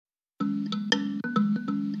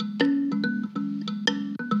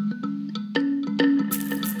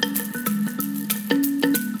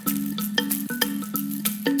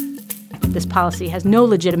this policy has no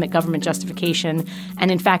legitimate government justification and,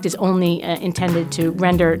 in fact, is only intended to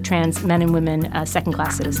render trans men and women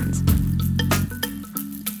second-class citizens.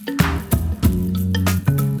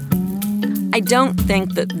 I don't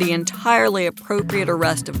think that the entirely appropriate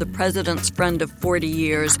arrest of the president's friend of 40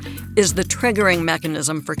 years is the triggering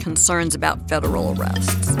mechanism for concerns about federal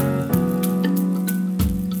arrests.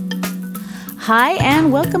 Hi,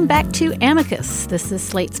 and welcome back to Amicus. This is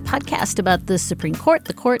Slate's podcast about the Supreme Court,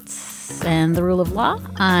 the courts, and the rule of law.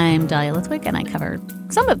 I'm Dahlia Lithwick, and I cover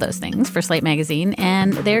some of those things for Slate Magazine.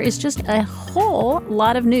 And there is just a whole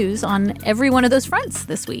lot of news on every one of those fronts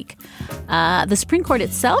this week. The Supreme Court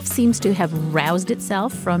itself seems to have roused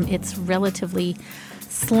itself from its relatively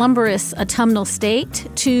slumberous autumnal state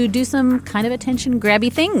to do some kind of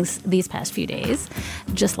attention-grabby things these past few days.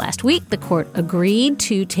 Just last week, the court agreed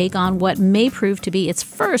to take on what may prove to be its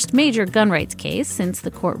first major gun rights case since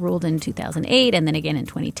the court ruled in 2008 and then again in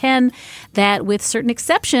 2010 that with certain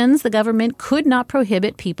exceptions, the government could not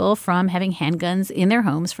prohibit people from having handguns in their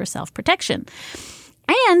homes for self-protection.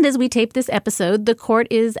 And as we tape this episode, the court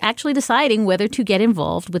is actually deciding whether to get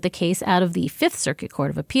involved with the case out of the Fifth Circuit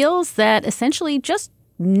Court of Appeals that essentially just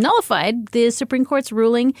nullified the Supreme Court's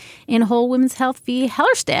ruling in Whole Women's Health v.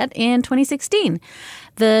 Hellerstedt in 2016.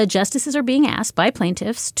 The justices are being asked by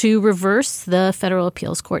plaintiffs to reverse the federal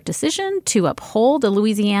appeals court decision to uphold a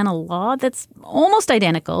Louisiana law that's almost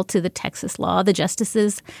identical to the Texas law the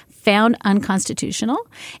justices found unconstitutional.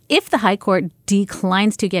 If the high court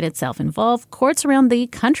declines to get itself involved, courts around the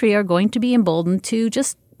country are going to be emboldened to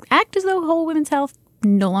just act as though Whole Women's Health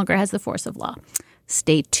no longer has the force of law.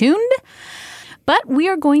 Stay tuned. But we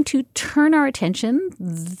are going to turn our attention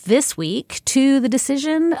this week to the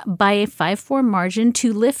decision by a 5-4 margin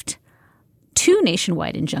to lift two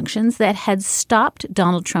nationwide injunctions that had stopped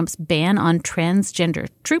Donald Trump's ban on transgender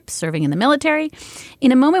troops serving in the military.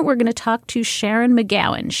 In a moment, we're going to talk to Sharon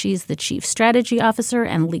McGowan. She's the Chief Strategy Officer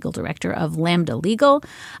and Legal Director of Lambda Legal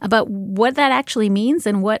about what that actually means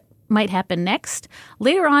and what might happen next.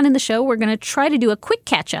 Later on in the show, we're going to try to do a quick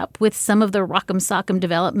catch-up with some of the rock'em sock'em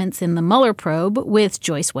developments in the Mueller probe with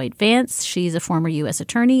Joyce White Vance. She's a former U.S.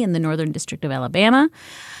 attorney in the Northern District of Alabama.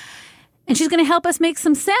 And she's going to help us make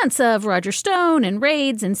some sense of Roger Stone and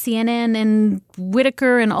raids and CNN and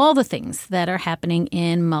Whitaker and all the things that are happening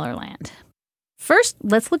in Muellerland. First,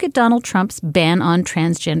 let's look at Donald Trump's ban on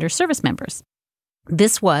transgender service members.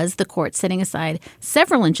 This was the court setting aside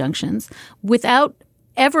several injunctions without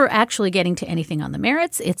ever actually getting to anything on the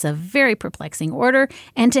merits. It's a very perplexing order.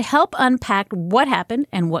 And to help unpack what happened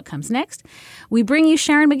and what comes next, we bring you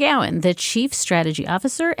Sharon McGowan, the Chief Strategy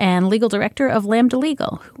Officer and Legal Director of Lambda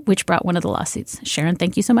Legal, which brought one of the lawsuits. Sharon,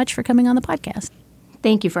 thank you so much for coming on the podcast.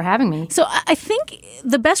 Thank you for having me. So I think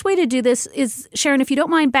the best way to do this is, Sharon, if you don't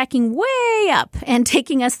mind backing way up and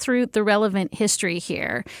taking us through the relevant history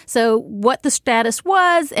here. So what the status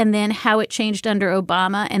was and then how it changed under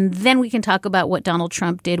Obama. And then we can talk about what Donald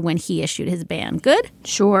Trump did when he issued his ban. Good?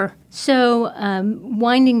 Sure. So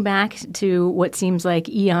winding back to what seems like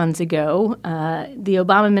eons ago, the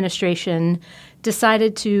Obama administration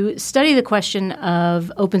decided to study the question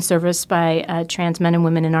of open service by trans men and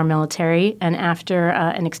women in our military. And after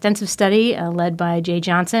an extensive study led by Jay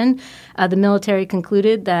Johnson, the military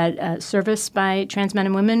concluded that service by trans men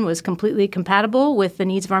and women was completely compatible with the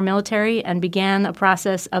needs of our military and began a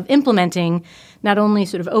process of implementing not only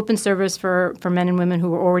sort of open service for men and women who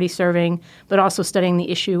were already serving, but also studying the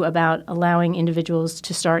issue about allowing individuals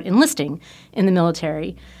to start enlisting in the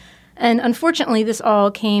military. And unfortunately, this all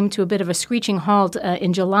came to a bit of a screeching halt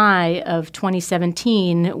in July of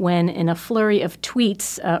 2017 when, in a flurry of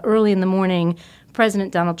tweets early in the morning,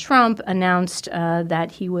 President Donald Trump announced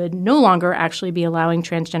that he would no longer actually be allowing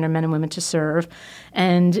transgender men and women to serve.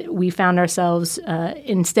 And we found ourselves,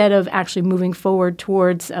 instead of actually moving forward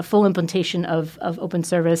towards a full implementation of open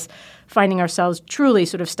service, finding ourselves truly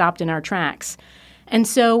sort of stopped in our tracks. And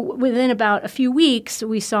so within about a few weeks,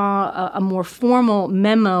 we saw a more formal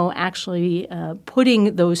memo actually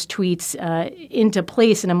putting those tweets into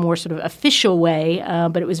place in a more sort of official way.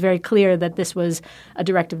 But it was very clear that this was a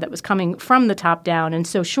directive that was coming from the top down. And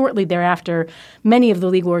so shortly thereafter, many of the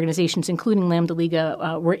legal organizations, including Lambda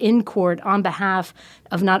Liga, were in court on behalf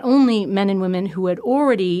of not only men and women who had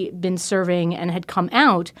already been serving and had come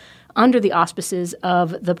out under the auspices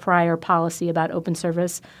of the prior policy about open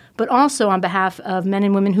service, but also on behalf of men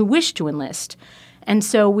and women who wish to enlist. And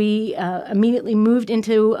so we immediately moved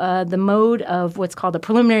into the mode of what's called a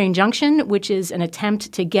preliminary injunction, which is an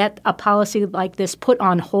attempt to get a policy like this put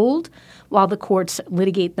on hold while the courts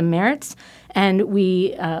litigate the merits. And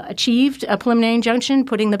we achieved a preliminary injunction,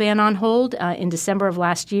 putting the ban on hold in December of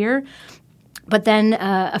last year. But then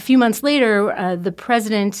a few months later, the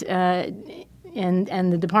president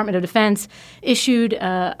and the Department of Defense issued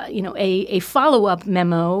a follow-up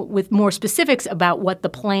memo with more specifics about what the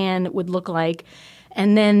plan would look like.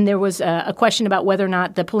 And then there was a question about whether or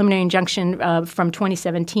not the preliminary injunction from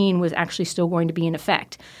 2017 was actually still going to be in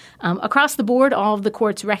effect. Across the board, all of the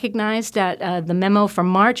courts recognized that the memo from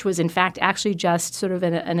March was in fact actually just sort of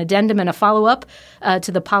an addendum and a follow-up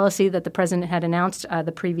to the policy that the president had announced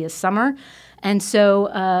the previous summer. And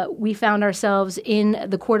so we found ourselves in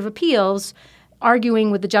the Court of Appeals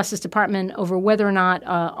arguing with the Justice Department over whether or not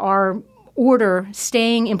our order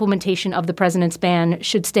staying implementation of the president's ban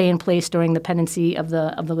should stay in place during the pendency of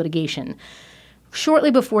the litigation.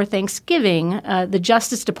 Shortly before Thanksgiving, the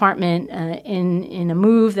Justice Department, in a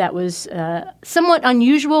move that was somewhat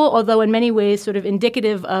unusual, although in many ways sort of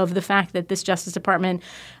indicative of the fact that this Justice Department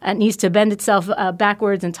needs to bend itself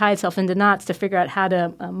backwards and tie itself into knots to figure out how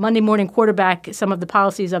to Monday morning quarterback some of the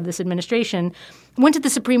policies of this administration, went to the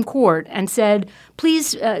Supreme Court and said,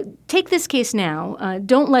 please take this case now.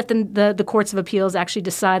 Don't let the courts of appeals actually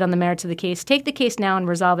decide on the merits of the case. Take the case now and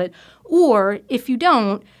resolve it. Or if you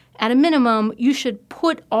don't, at a minimum, you should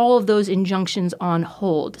put all of those injunctions on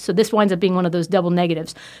hold. So this winds up being one of those double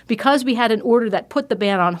negatives. Because we had an order that put the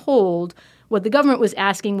ban on hold, what the government was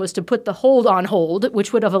asking was to put the hold on hold,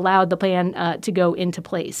 which would have allowed the ban to go into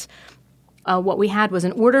place. What we had was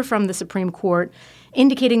an order from the Supreme Court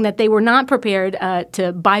indicating that they were not prepared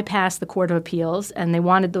to bypass the Court of Appeals, and they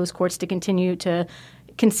wanted those courts to continue to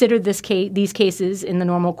consider these cases in the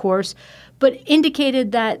normal course, but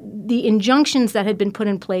indicated that the injunctions that had been put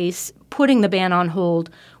in place, putting the ban on hold,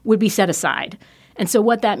 would be set aside. And so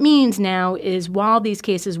what that means now is while these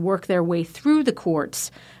cases work their way through the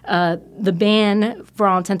courts, the ban, for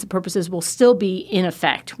all intents and purposes, will still be in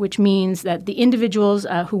effect, which means that the individuals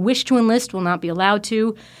who wish to enlist will not be allowed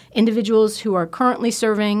to. Individuals who are currently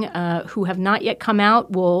serving, who have not yet come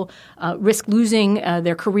out, will risk losing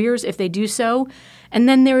their careers if they do so. And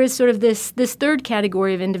then there is sort of this third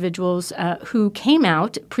category of individuals who came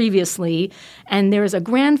out previously, and there is a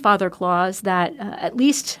grandfather clause that, at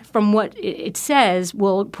least from what it says,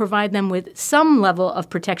 will provide them with some level of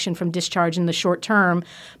protection from discharge in the short term,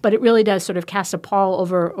 but it really does sort of cast a pall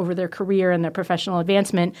over their career and their professional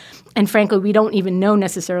advancement. And frankly, we don't even know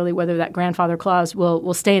necessarily whether that grandfather clause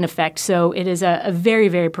will stay in effect. So it is a very,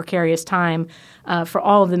 very precarious time for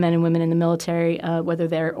all of the men and women in the military, whether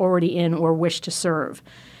they're already in or wish to serve.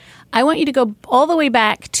 I want you to go all the way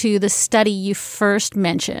back to the study you first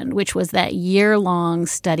mentioned, which was that year-long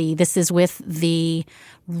study. This is with the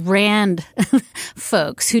RAND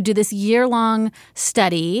folks who do this year-long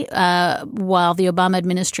study while the Obama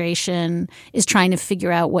administration is trying to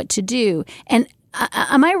figure out what to do. And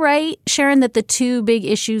am I right, Sharon, that the two big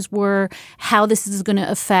issues were how this is going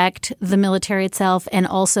to affect the military itself and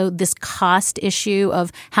also this cost issue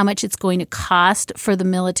of how much it's going to cost for the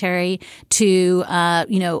military to,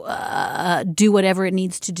 do whatever it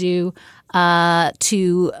needs to do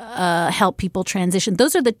to help people transition?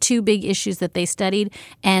 Those are the two big issues that they studied.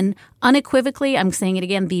 And unequivocally, I'm saying it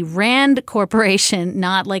again, the RAND Corporation,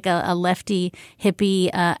 not like a lefty hippie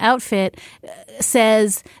outfit,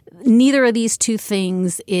 says neither of these two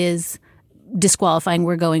things is disqualifying.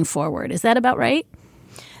 We're going forward. Is that about right?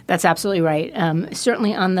 That's absolutely right.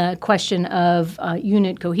 Certainly on the question of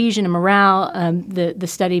unit cohesion and morale, the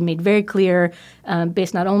study made very clear,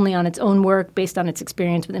 based not only on its own work, based on its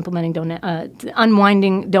experience with implementing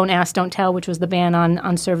unwinding Don't Ask, Don't Tell, which was the ban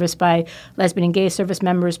on service by lesbian and gay service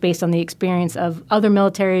members, based on the experience of other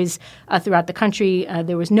militaries throughout the country.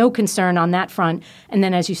 There was no concern on that front. And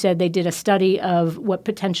then, as you said, they did a study of what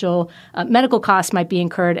potential medical costs might be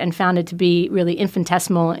incurred and found it to be really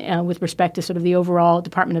infinitesimal with respect to sort of the overall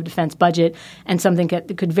Department of Defense budget, and something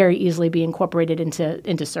that could very easily be incorporated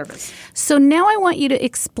into service. So now I want you to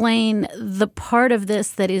explain the part of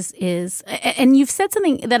this that is, and you've said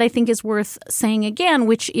something that I think is worth saying again,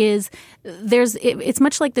 which is it's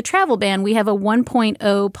much like the travel ban. We have a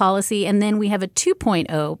 1.0 policy, and then we have a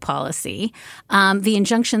 2.0 policy. The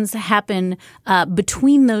injunctions happen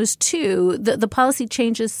between those two. The policy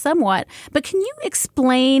changes somewhat, but can you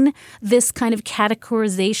explain this kind of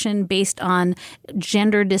categorization based on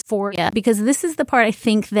gender dysphoria? Because this is the part I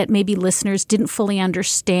think that maybe listeners didn't fully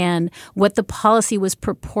understand what the policy was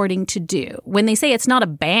purporting to do. When they say it's not a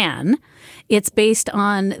ban, it's based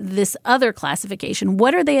on this other classification.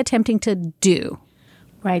 What are they attempting to do?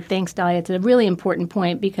 Right. Thanks, Dahlia. It's a really important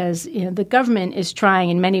point because the government is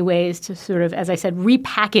trying in many ways to sort of, as I said,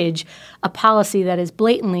 repackage a policy that is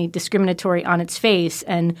blatantly discriminatory on its face.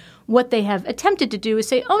 And what they have attempted to do is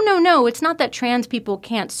say, oh, no, it's not that trans people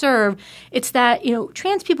can't serve. It's that,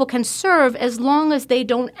 trans people can serve as long as they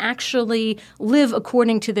don't actually live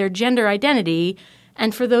according to their gender identity.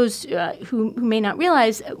 And for those who may not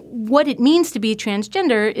realize, what it means to be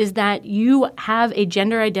transgender is that you have a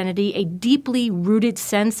gender identity, a deeply rooted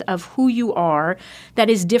sense of who you are that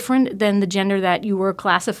is different than the gender that you were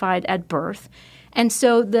classified at birth. And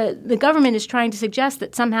so the government is trying to suggest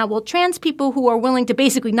that somehow, trans people who are willing to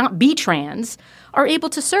basically not be trans are able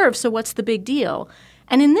to serve, so what's the big deal?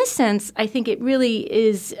 And in this sense, I think it really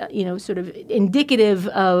is, sort of indicative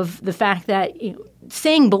of the fact that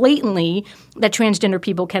saying blatantly that transgender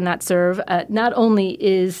people cannot serve not only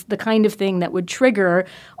is the kind of thing that would trigger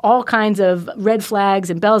all kinds of red flags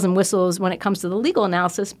and bells and whistles when it comes to the legal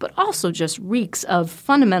analysis, but also just reeks of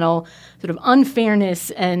fundamental sort of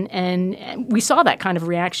unfairness. And we saw that kind of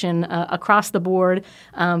reaction across the board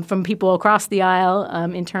from people across the aisle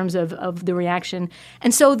in terms of the reaction.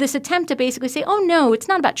 And so this attempt to basically say, oh, no, it's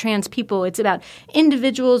not about trans people. It's about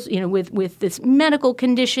individuals, with this medical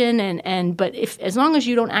condition. But as long as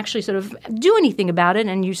you don't actually sort of do anything about it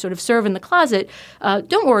and you sort of serve in the closet,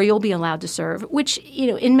 don't worry, you'll be allowed to serve, which,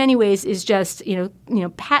 in many ways is just,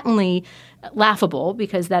 patently laughable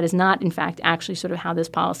because that is not, in fact, actually sort of how this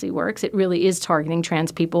policy works. It really is targeting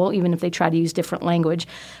trans people, even if they try to use different language.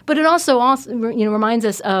 But it also reminds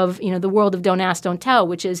us of, the world of don't ask, don't tell,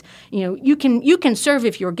 which is, you can serve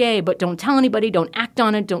if you're gay, but don't tell anybody, don't act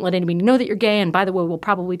on it, don't let anybody know that you're gay. And by the way, we'll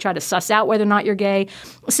probably try to suss out whether or not you're gay.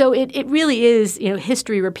 So it really is,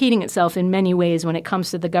 history repeating itself in many ways when it comes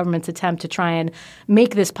to the government's attempt to try and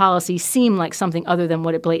make this policy seem like something other than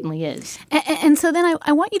what it blatantly is. And so then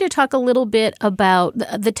I want you to talk a little bit about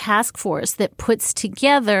the task force that puts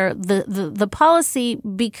together the policy,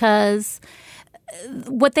 because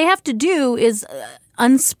what they have to do is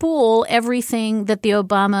unspool everything that the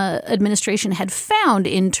Obama administration had found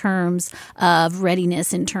in terms of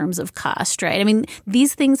readiness, in terms of cost, right? I mean,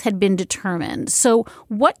 these things had been determined. So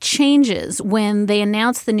what changes when they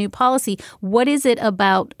announce the new policy? What is it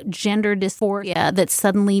about gender dysphoria that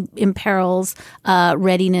suddenly imperils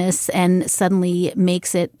readiness and suddenly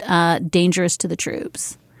makes it dangerous to the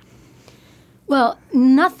troops? Well,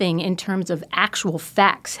 nothing in terms of actual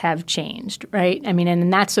facts have changed, right? I mean,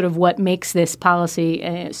 and that's sort of what makes this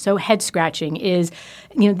policy so head-scratching is,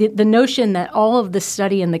 the notion that all of the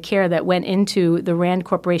study and the care that went into the Rand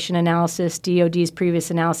Corporation analysis, DOD's previous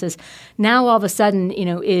analysis, now all of a sudden,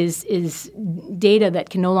 is data that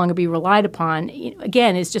can no longer be relied upon,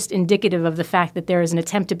 again, is just indicative of the fact that there is an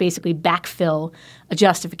attempt to basically backfill a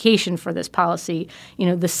justification for this policy.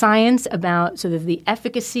 The science about sort of the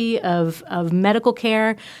efficacy of medical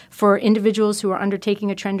care for individuals who are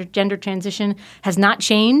undertaking a gender transition has not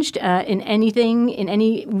changed in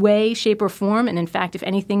any way, shape, or form. And in fact, if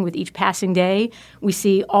anything, with each passing day, we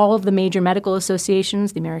see all of the major medical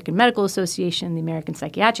associations, the American Medical Association, the American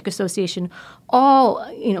Psychiatric Association, all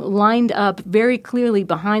lined up very clearly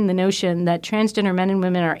behind the notion that transgender men and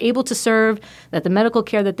women are able to serve, that the medical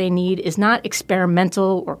care that they need is not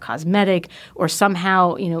experimental or cosmetic or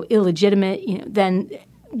somehow illegitimate. Then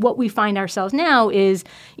what we find ourselves now is,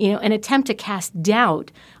 an attempt to cast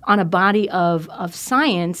doubt on a body of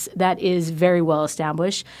science that is very well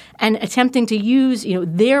established and attempting to use,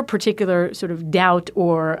 their particular sort of doubt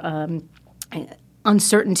or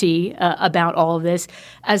uncertainty about all of this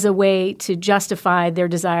as a way to justify their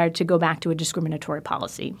desire to go back to a discriminatory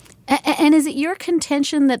policy. And is it your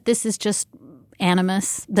contention that this is just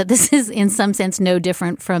animus, that this is in some sense no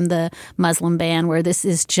different from the Muslim ban, where this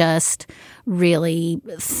is just really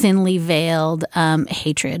thinly veiled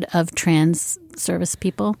hatred of trans service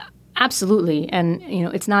people? Absolutely. And,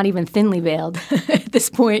 it's not even thinly veiled at this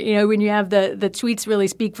point, when you have the tweets really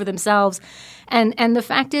speak for themselves. And the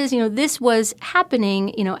fact is, this was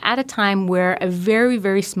happening, at a time where a very,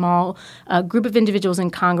 very small group of individuals in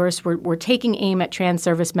Congress were taking aim at trans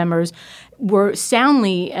service members, were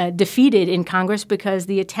soundly defeated in Congress because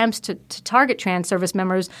the attempts to target trans service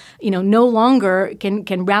members, no longer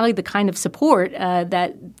can rally the kind of support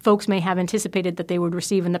that folks may have anticipated that they would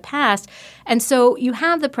receive in the past. And so you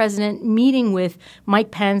have the president Department meeting with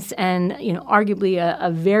Mike Pence and, arguably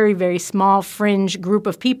a very, very small fringe group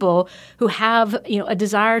of people who have, a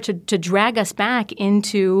desire to drag us back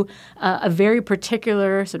into a very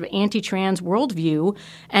particular sort of anti-trans worldview.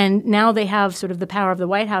 And now they have sort of the power of the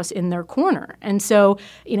White House in their corner. And so,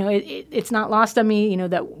 it's not lost on me,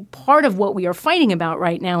 that part of what we are fighting about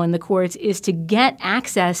right now in the courts is to get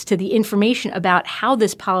access to the information about how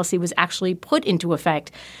this policy was actually put into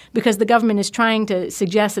effect, because the government is trying to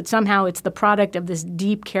suggest that somehow it's the product of this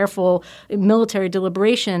deep, careful military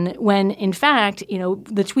deliberation when, in fact,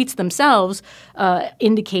 the tweets themselves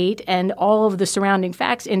indicate and all of the surrounding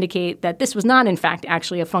facts indicate that this was not, in fact,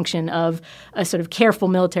 actually a function of a sort of careful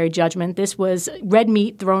military judgment. This was red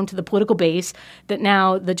meat thrown to the political base that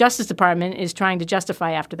now the Justice Department is trying to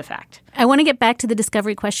justify after the fact. I want to get back to the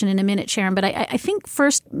discovery question in a minute, Sharon, but I think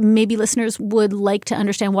first maybe listeners would like to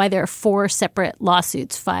understand why there are 4 separate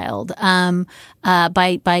lawsuits filed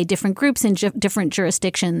by different groups in different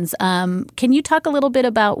jurisdictions. Can you talk a little bit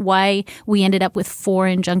about why we ended up with 4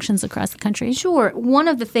 injunctions across the country? Sure. One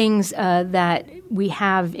of the things that we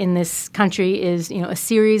have in this country is, a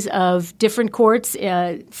series of different courts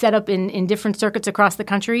set up in different circuits across the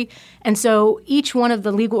country. And so each one of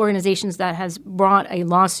the legal organizations that has brought a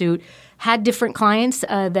lawsuit had different clients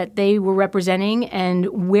that they were representing,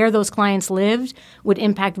 and where those clients lived would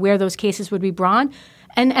impact where those cases would be brought.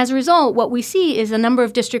 And as a result, what we see is a number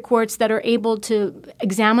of district courts that are able to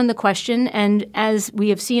examine the question. And as we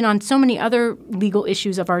have seen on so many other legal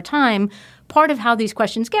issues of our time, part of how these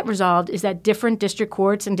questions get resolved is that different district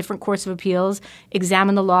courts and different courts of appeals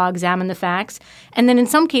examine the law, examine the facts. And then in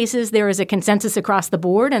some cases, there is a consensus across the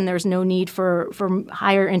board and there's no need for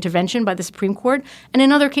higher intervention by the Supreme Court. And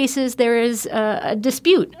in other cases, there is a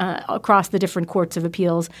dispute across the different courts of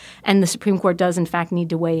appeals, and the Supreme Court does, in fact, need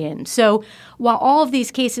to weigh in. So while all of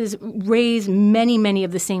these cases raise many, many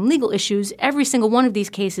of the same legal issues, every single one of these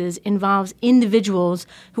cases involves individuals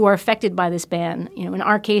who are affected by this ban. In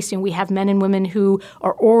our case, we have men and women who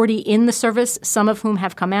are already in the service, some of whom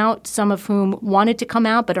have come out, some of whom wanted to come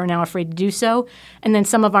out but are now afraid to do so. And then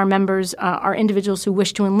some of our members are individuals who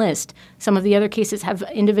wish to enlist. Some of the other cases have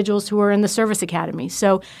individuals who are in the service academy.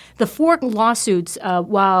 So the 4 lawsuits,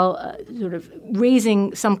 while sort of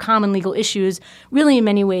raising some common legal issues, really in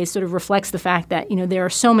many ways sort of reflects the fact that, there are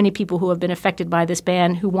so many people who have been affected by this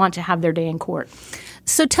ban who want to have their day in court.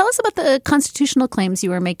 So tell us about the constitutional claims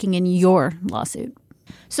you are making in your lawsuit.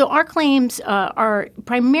 So our claims are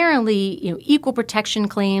primarily, equal protection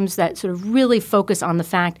claims that sort of really focus on the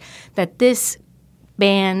fact that this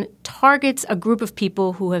ban targets a group of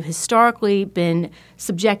people who have historically been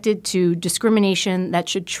subjected to discrimination that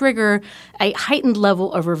should trigger a heightened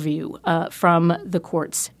level of review from the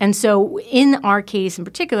courts. And so in our case in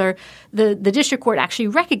particular, the district court actually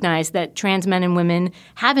recognized that trans men and women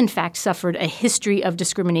have in fact suffered a history of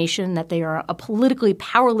discrimination, that they are a politically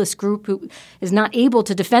powerless group who is not able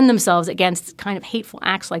to defend themselves against kind of hateful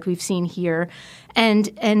acts like we've seen here.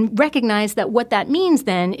 And recognize that what that means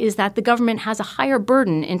then is that the government has a higher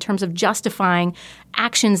burden in terms of justifying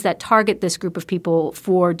actions that target this group of people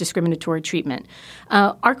for discriminatory treatment.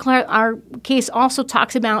 Our case also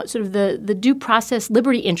talks about sort of the due process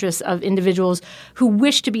liberty interests of individuals who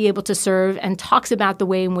wish to be able to serve, and talks about the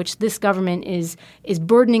way in which this government is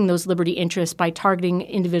burdening those liberty interests by targeting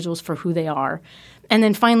individuals for who they are. And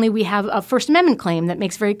then finally, we have a First Amendment claim that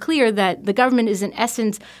makes very clear that the government is in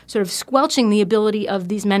essence sort of squelching the ability of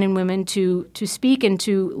these men and women to speak and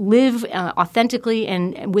to live authentically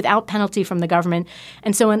and without penalty from the government.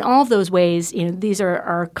 And so in all of those ways, these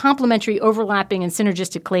are complementary, overlapping, and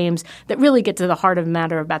synergistic claims that really get to the heart of the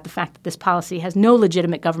matter about the fact that this policy has no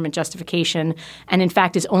legitimate government justification and in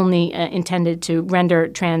fact is only intended to render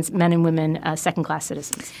trans men and women second-class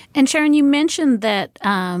citizens. And Sharon, you mentioned that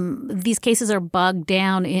these cases are bogged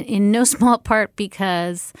down in no small part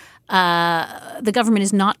because the government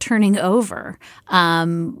is not turning over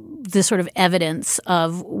the sort of evidence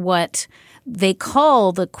of what they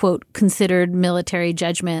call the, quote, considered military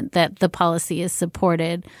judgment that the policy is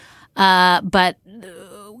supported. But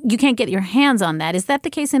you can't get your hands on that. Is that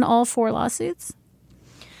the case in all 4 lawsuits?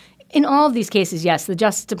 In all of these cases, yes, the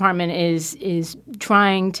Justice Department is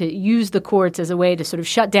trying to use the courts as a way to sort of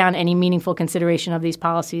shut down any meaningful consideration of these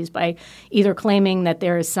policies by either claiming that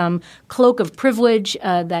there is some cloak of privilege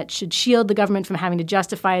that should shield the government from having to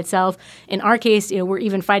justify itself. In our case, we're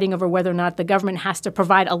even fighting over whether or not the government has to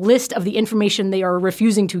provide a list of the information they are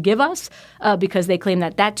refusing to give us because they claim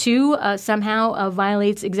that too somehow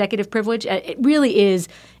violates executive privilege. It really is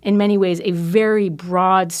in many ways a very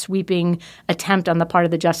broad, sweeping attempt on the part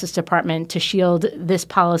of the Justice Department to shield this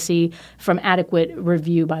policy from adequate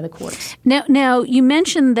review by the courts. Now you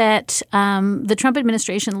mentioned that the Trump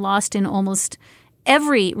administration lost in almost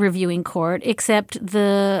every reviewing court except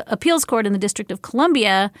the appeals court in the District of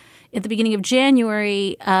Columbia at the beginning of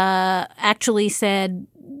January actually said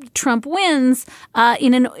Trump wins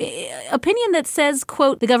in an opinion that says,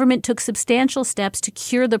 quote, the government took substantial steps to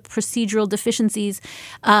cure the procedural deficiencies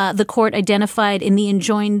the court identified in the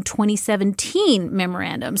enjoined 2017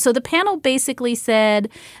 memorandum. So the panel basically said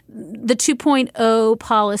the 2.0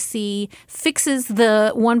 policy fixes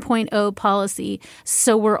the 1.0 policy,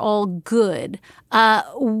 so we're all good.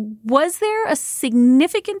 Was there a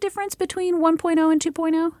significant difference between 1.0 and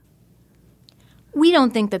 2.0? We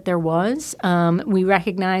don't think that there was. We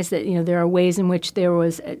recognize that there are ways in which there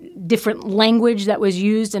was different language that was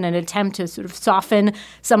used in an attempt to sort of soften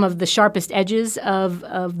some of the sharpest edges of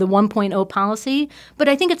the 1.0 policy. But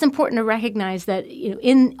I think it's important to recognize that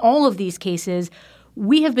in all of these cases,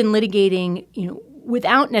 we have been litigating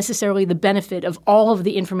without necessarily the benefit of all of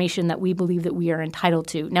the information that we believe that we are entitled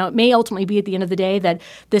to. Now, it may ultimately be at the end of the day that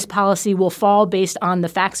this policy will fall based on the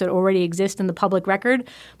facts that already exist in the public record.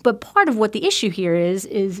 But part of what the issue here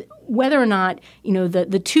is whether or not,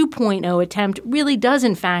 the 2.0 attempt really does,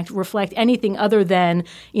 in fact, reflect anything other than,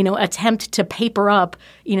 attempt to paper up,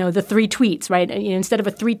 the 3 tweets, right? Instead of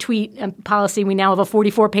a 3-tweet policy, we now have a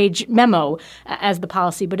 44-page memo as the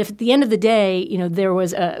policy. But if at the end of the day, there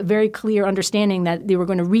was a very clear understanding that they were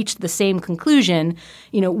going to reach the same conclusion,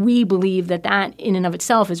 we believe that in and of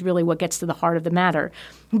itself is really what gets to the heart of the matter.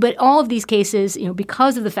 But all of these cases,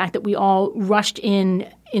 because of the fact that we all rushed in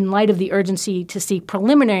light of the urgency to seek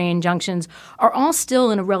preliminary injunctions, are all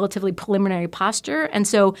still in a relatively preliminary posture. And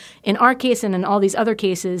so in our case and in all these other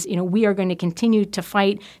cases, we are going to continue to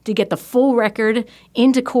fight to get the full record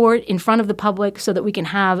into court in front of the public so that we can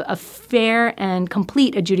have a fair and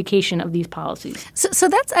complete adjudication of these policies. So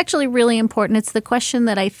that's actually really important. It's the question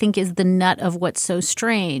that I think is the nut of what's so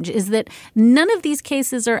strange, is that none of these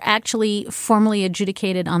cases are actually formally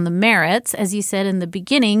adjudicated on the merits. As you said in the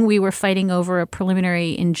beginning, we were fighting over a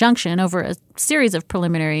preliminary injunction, over a series of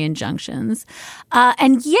preliminary injunctions.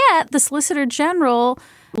 And yet the Solicitor General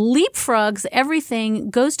leapfrogs everything,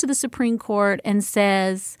 goes to the Supreme Court and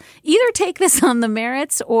says, either take this on the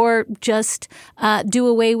merits or just do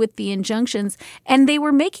away with the injunctions. And they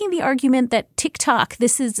were making the argument that TikTok,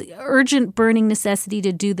 this is urgent burning necessity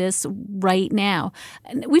to do this right now.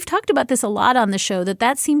 And we've talked about this a lot on the show,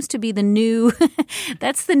 that seems to be the new,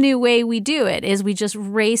 that's the new way we do it, is we just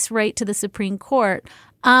race right to the Supreme Court.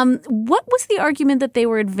 What was the argument that they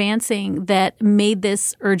were advancing that made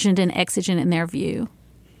this urgent and exigent in their view?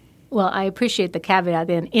 Well, I appreciate the caveat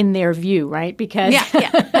in their view, right? Because,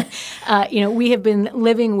 we have been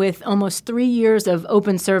living with almost 3 years of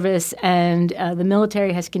open service, and the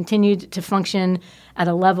military has continued to function at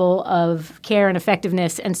a level of care and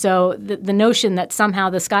effectiveness. And so the notion that somehow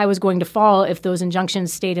the sky was going to fall if those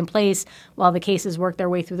injunctions stayed in place while the cases worked their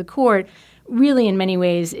way through the court really in many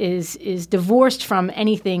ways is divorced from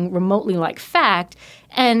anything remotely like fact,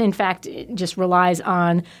 and in fact it just relies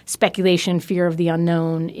on speculation, fear of the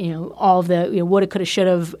unknown, all of the woulda, coulda,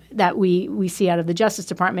 shoulda that we see out of the Justice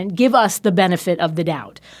Department give us the benefit of the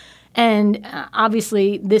doubt. And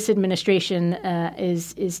obviously this administration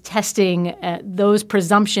is testing those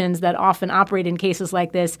presumptions that often operate in cases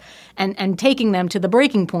like this and taking them to the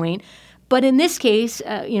breaking point. But in this case,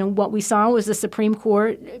 what we saw was the Supreme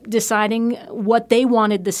Court deciding what they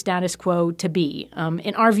wanted the status quo to be.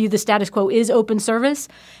 In our view, the status quo is open service,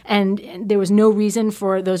 and there was no reason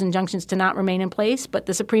for those injunctions to not remain in place. But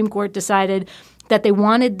the Supreme Court decided that they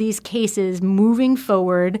wanted these cases moving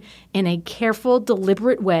forward in a careful,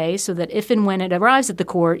 deliberate way so that if and when it arrives at the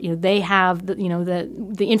court, they have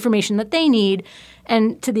the information that they need.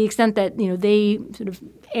 And to the extent that, they sort of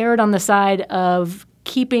erred on the side of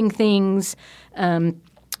keeping things in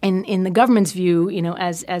the government's view,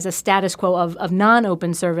 as a status quo of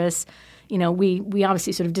non-open service, we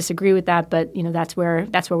obviously sort of disagree with that, but that's where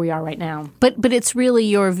we are right now. But it's really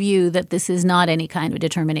your view that this is not any kind of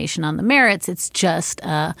determination on the merits. It's just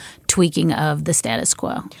a tweaking of the status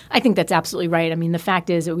quo. I think that's absolutely right. I mean, the fact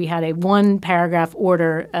is that we had a 1-paragraph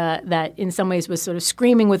order that in some ways was sort of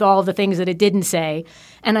screaming with all of the things that it didn't say.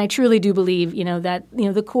 And I truly do believe, that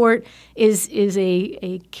the court is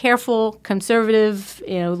a careful, conservative,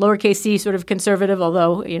 lowercase c sort of conservative,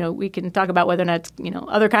 although, we can talk about whether or not it's,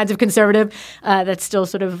 other kinds of conservative. alternative that's still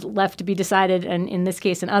sort of left to be decided, and in this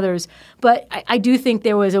case and others. But I do think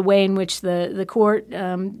there was a way in which the court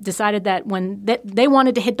decided that when they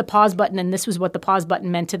wanted to hit the pause button, and this was what the pause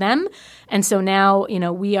button meant to them. And so now,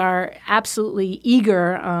 we are absolutely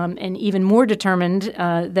eager and even more determined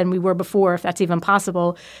than we were before, if that's even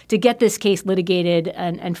possible, to get this case litigated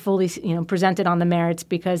and fully presented on the merits,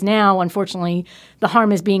 because now, unfortunately, the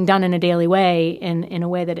harm is being done in a daily way, in a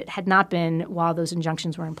way that it had not been while those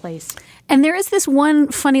injunctions were in place. And there is this one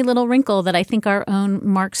funny little wrinkle that I think our own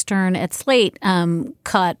Mark Stern at Slate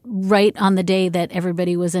caught right on the day that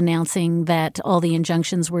everybody was announcing that all the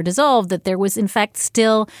injunctions were dissolved, that there was, in fact,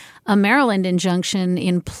 still a Maryland injunction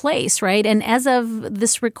in place, right? And as of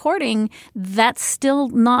this recording, that's still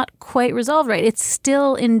not quite resolved, right? It's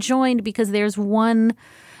still enjoined because there's one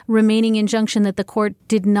remaining injunction that the court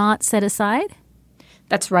did not set aside?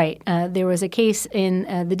 That's right. There was a case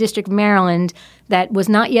in the District of Maryland that was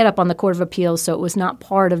not yet up on the Court of Appeals, so it was not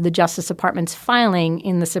part of the Justice Department's filing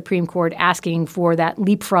in the Supreme Court asking for that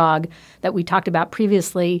leapfrog that we talked about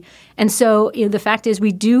previously. And so the fact is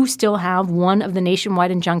we do still have one of the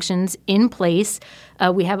nationwide injunctions in place.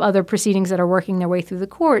 We have other proceedings that are working their way through the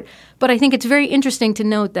court. But I think it's very interesting to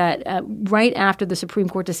note that right after the Supreme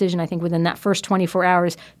Court decision, I think within that first 24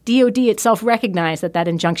 hours, DOD itself recognized that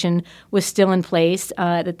injunction was still in place,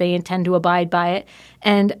 that they intend to abide by it.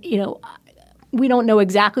 And, we don't know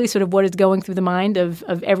exactly sort of what is going through the mind of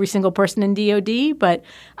every single person in DOD, but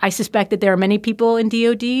I suspect that there are many people in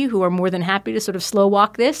DOD who are more than happy to sort of slow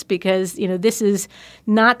walk this, because, this is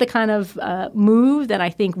not the kind of move that I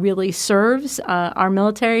think really serves our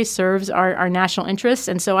military, serves our national interests.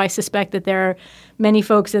 And so I suspect that there are many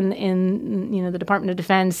folks in the Department of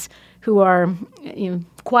Defense who are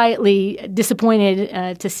quietly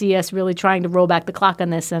disappointed to see us really trying to roll back the clock on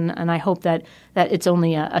this. And I hope that it's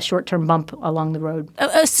only a short-term bump along the road.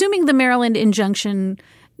 Assuming the Maryland injunction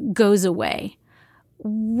goes away,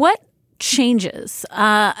 what changes?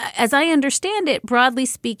 As I understand it, broadly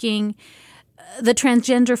speaking, the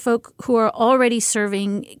transgender folk who are already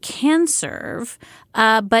serving can serve,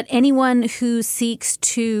 but anyone who seeks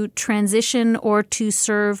to transition or to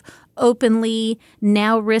serve openly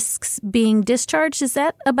now risks being discharged. Is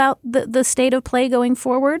that about the state of play going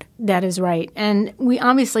forward? That is right. And we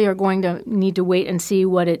obviously are going to need to wait and see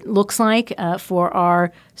what it looks like for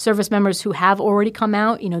our service members who have already come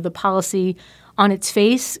out. The policy on its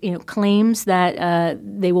face, claims that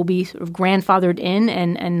they will be sort of grandfathered in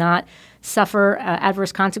and not suffer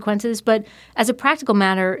adverse consequences. But as a practical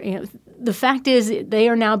matter, the fact is they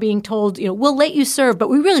are now being told, we'll let you serve, but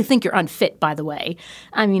we really think you're unfit, by the way.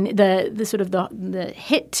 I mean, the sort of the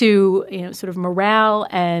hit to, sort of morale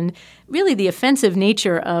and really the offensive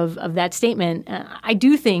nature of that statement, I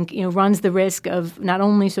do think, runs the risk of not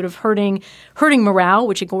only sort of hurting morale,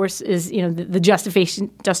 which of course is, the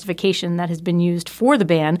justification that has been used for the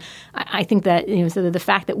ban. I think that, sort of the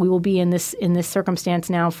fact that we will be in this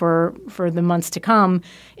circumstance now for the months to come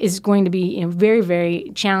is going to be, very,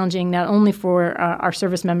 very challenging, not only for our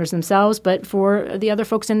service members themselves, but for the other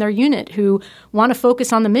folks in their unit who want to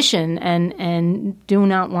focus on the mission and do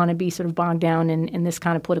not want to be sort of bogged down in this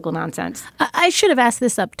kind of political nonsense. I should have asked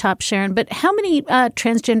this up top, Sharon, but how many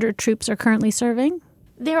transgender troops are currently serving?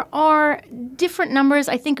 There are different numbers.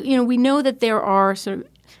 I think, we know that there are sort of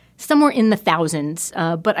somewhere in the thousands.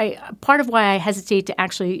 But part of why I hesitate to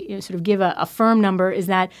actually sort of give a firm number is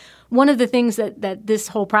that one of the things that this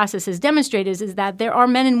whole process has demonstrated is that there are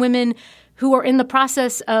men and women who are in the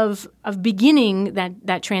process of beginning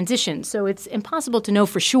that transition. So it's impossible to know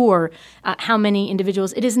for sure how many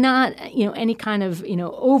individuals. It is not, any kind of,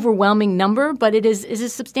 overwhelming number, but it is a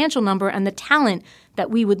substantial number, and the talent that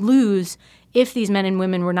we would lose if these men and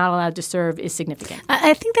women were not allowed to serve is significant.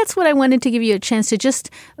 I think that's what I wanted to give you a chance to just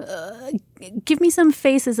give me some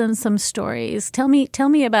faces and some stories. Tell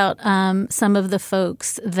me about some of the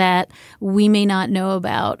folks that we may not know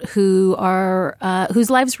about who are whose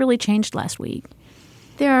lives really changed last week.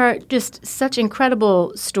 There are just such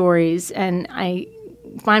incredible stories, and I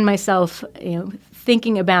find myself,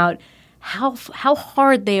 thinking about how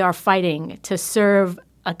hard they are fighting to serve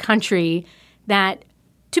a country that,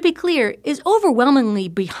 to be clear, is overwhelmingly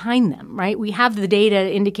behind them, right? We have the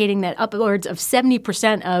data indicating that upwards of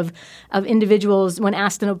 70% of individuals, when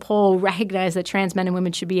asked in a poll, recognize that trans men and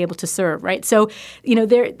women should be able to serve, right? So,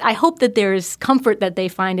 I hope that there's comfort that they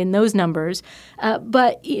find in those numbers.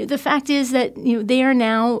 But the fact is that, they are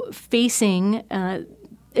now facing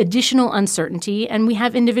additional uncertainty. And we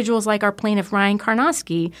have individuals like our plaintiff, Ryan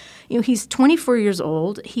Karnosky. He's 24 years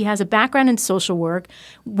old. He has a background in social work,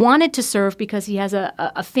 wanted to serve because he has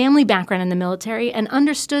a family background in the military, and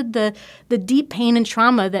understood the deep pain and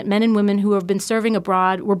trauma that men and women who have been serving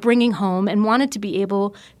abroad were bringing home, and wanted to be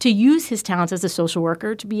able to use his talents as a social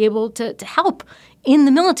worker to be able to help in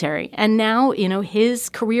the military. And now, his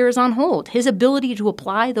career is on hold. His ability to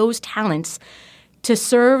apply those talents to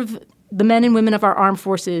serve the men and women of our armed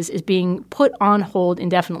forces is being put on hold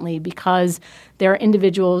indefinitely because there are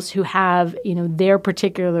individuals who have, their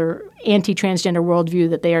particular anti-transgender worldview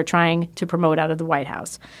that they are trying to promote out of the White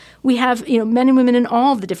House. We have, men and women in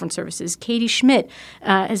all of the different services. Katie Schmidt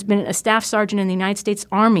has been a staff sergeant in the United States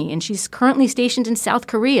Army, and she's currently stationed in South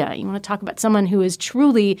Korea. You want to talk about someone who is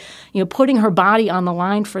truly, putting her body on the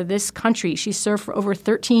line for this country. She's served for over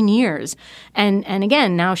 13 years. And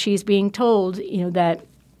again, now she's being told, that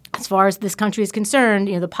as far as this country is concerned,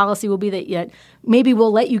 the policy will be that maybe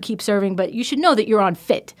we'll let you keep serving, but you should know that you're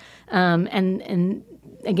unfit. And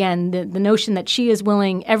again, the notion that she is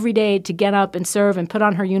willing every day to get up and serve and put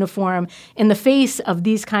on her uniform in the face of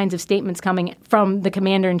these kinds of statements coming from the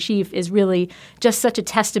commander-in-chief is really just such a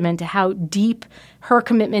testament to how deep her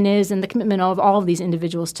commitment is, and the commitment of all of these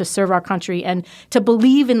individuals to serve our country and to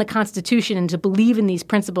believe in the Constitution and to believe in these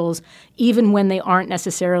principles, even when they aren't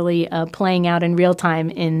necessarily playing out in real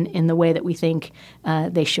time in the way that we think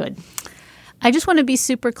they should. I just want to be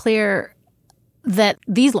super clear that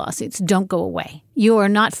these lawsuits don't go away. You are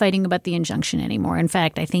not fighting about the injunction anymore. In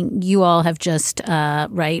fact, I think you all have just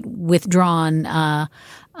withdrawn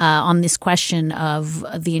on this question of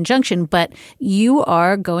the injunction, but you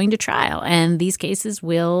are going to trial, and these cases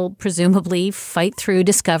will presumably fight through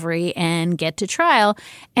discovery and get to trial.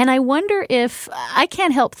 And I wonder if I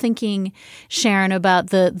can't help thinking, Sharon, about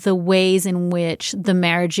the ways in which the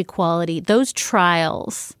marriage equality, those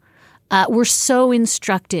trials were so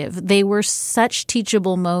instructive. They were such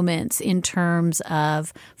teachable moments in terms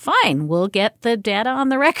of, fine, we'll get the data on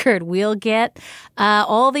the record. We'll get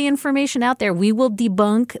all the information out there. We will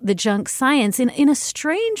debunk the junk science. In a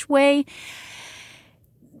strange way,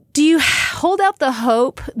 do you hold out the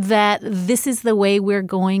hope that this is the way we're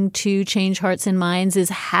going to change hearts and minds, is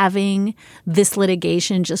having this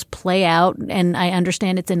litigation just play out? And I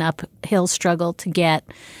understand it's an uphill struggle to get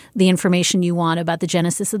the information you want about the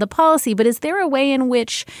genesis of the policy, but is there a way in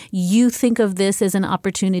which you think of this as an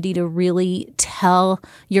opportunity to really tell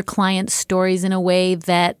your clients' stories in a way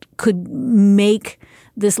that could make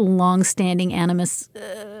this longstanding animus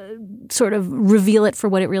sort of reveal it for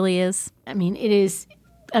what it really is? I mean, it is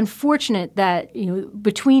unfortunate that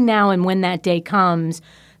between now and when that day comes,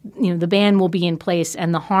 the ban will be in place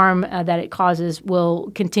and the harm that it causes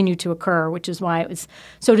will continue to occur, which is why it was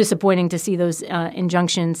so disappointing to see those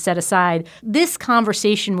injunctions set aside. This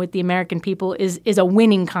conversation with the American people is a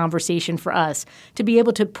winning conversation for us, to be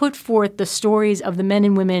able to put forth the stories of the men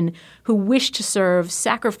and women who wish to serve,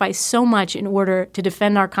 sacrifice so much in order to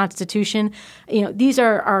defend our Constitution. These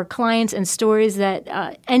are our clients and stories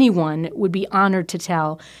that anyone would be honored to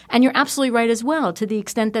tell. And you're absolutely right as well, to the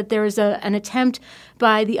extent that there is an attempt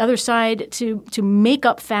by the other side to make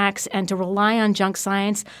up facts and to rely on junk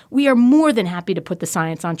science. We are more than happy to put the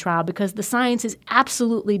science on trial, because the science is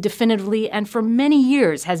absolutely, definitively, and for many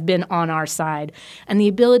years has been on our side. And the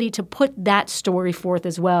ability to put that story forth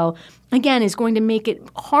as well, again, is going to make it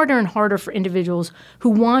harder and harder for individuals who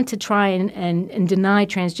want to try and deny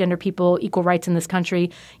transgender people equal rights in this country,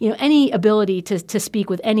 any ability to speak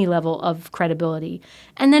with any level of credibility.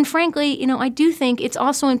 And then, frankly, I do think it's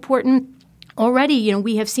also important. Already,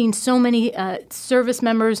 we have seen so many service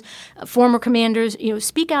members, former commanders,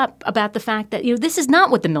 speak up about the fact that, this is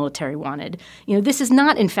not what the military wanted. This is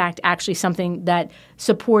not, in fact, actually something that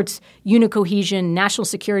supports unit cohesion, national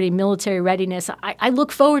security, military readiness. I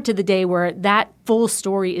look forward to the day where that full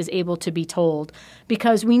story is able to be told,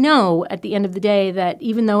 because we know at the end of the day that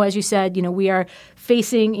even though, as you said, we are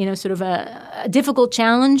facing, sort of a difficult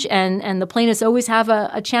challenge, and the plaintiffs always have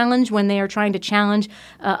a challenge when they are trying to challenge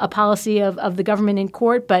a policy of the government in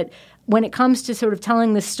court. But when it comes to sort of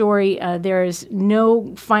telling this story, there is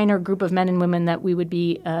no finer group of men and women that we would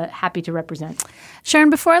be happy to represent. Sharon,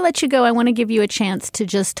 before I let you go, I want to give you a chance to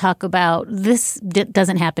just talk about this.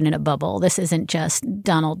 Doesn't happen in a bubble. This isn't just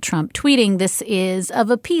Donald Trump tweeting. This is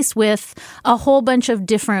of a piece with a whole bunch of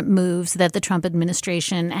different moves that the Trump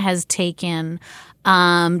administration has taken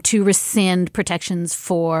to rescind protections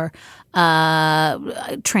for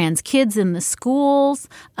trans kids in the schools,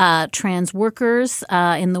 trans workers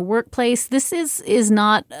in the workplace. This is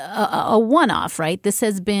not a one-off, right? This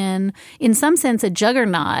has been, in some sense, a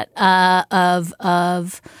juggernaut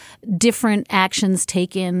of different actions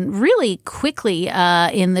taken really quickly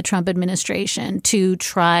in the Trump administration to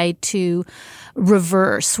try to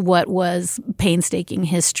reverse what was painstaking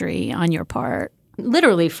history on your part.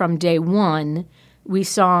 Literally from day one, we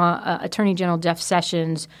saw Attorney General Jeff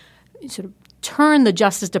Sessions sort of turn the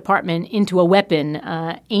Justice Department into a weapon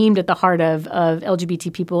aimed at the heart of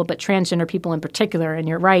LGBT people, but transgender people in particular. And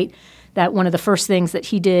you're right that one of the first things that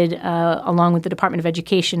he did along with the Department of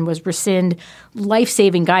Education was rescind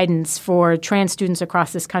life-saving guidance for trans students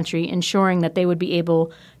across this country, ensuring that they would be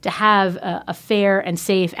able to have a fair and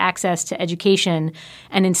safe access to education,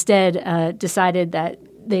 and instead decided that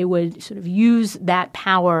they would sort of use that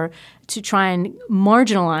power to try and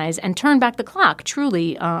marginalize and turn back the clock,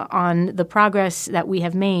 truly, on the progress that we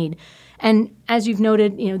have made. And as you've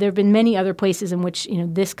noted, there have been many other places in which,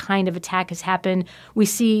 this kind of attack has happened. We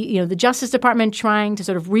see, the Justice Department trying to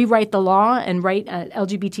sort of rewrite the law and write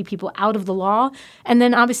LGBT people out of the law. And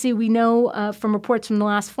then obviously we know from reports from the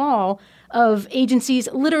last fall of agencies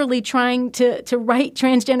literally trying to write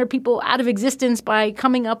transgender people out of existence by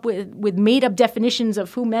coming up with made-up definitions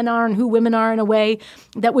of who men are and who women are in a way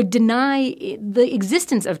that would deny the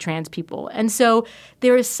existence of trans people. And so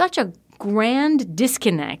there is such a grand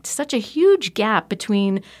disconnect, such a huge gap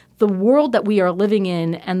between the world that we are living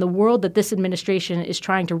in and the world that this administration is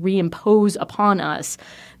trying to reimpose upon us,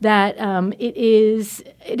 that it is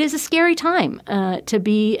a scary time to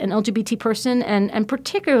be an LGBT person, and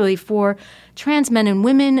particularly for trans men and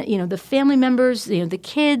women, the family members, the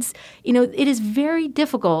kids. It is very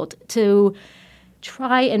difficult to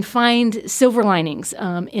try and find silver linings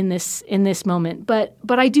in this moment, but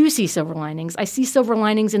I do see silver linings. I see silver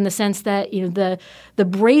linings in the sense that the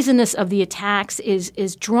brazenness of the attacks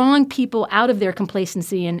is drawing people out of their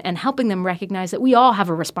complacency and helping them recognize that we all have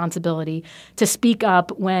a responsibility to speak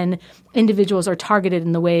up when individuals are targeted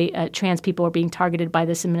in the way trans people are being targeted by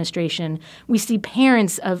this administration. We see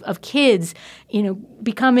parents of kids,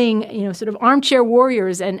 becoming sort of armchair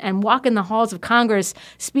warriors and walking the halls of Congress,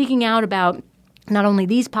 speaking out about not only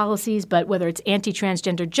these policies, but whether it's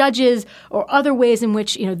anti-transgender judges or other ways in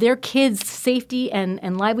which their kids' safety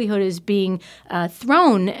and livelihood is being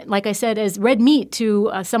thrown, like I said, as red meat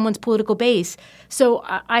to someone's political base. So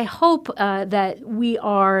I hope that we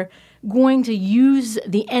are going to use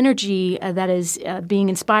the energy that is being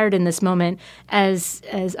inspired in this moment as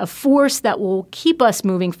a force that will keep us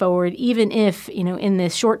moving forward, even if in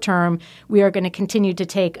this short term we are going to continue to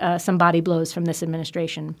take some body blows from this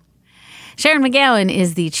administration. Sharon McGowan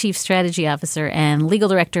is the Chief Strategy Officer and Legal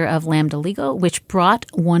Director of Lambda Legal, which brought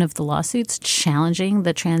one of the lawsuits challenging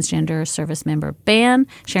the transgender service member ban.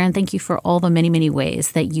 Sharon, thank you for all the many, many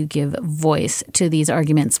ways that you give voice to these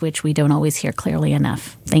arguments, which we don't always hear clearly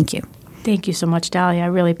enough. Thank you. Thank you so much, Dahlia. I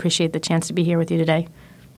really appreciate the chance to be here with you today.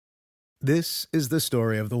 This is the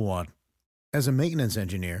story of the one. As a maintenance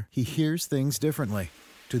engineer, he hears things differently.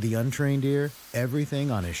 To the untrained ear,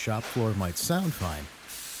 everything on his shop floor might sound fine,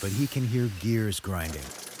 but he can hear gears grinding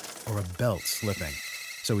or a belt slipping.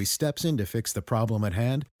 So he steps in to fix the problem at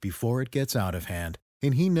hand before it gets out of hand.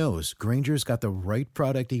 And he knows Grainger's got the right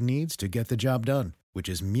product he needs to get the job done, which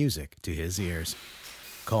is music to his ears.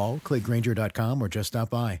 Call, click Grainger.com, or just stop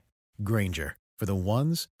by. Grainger, for the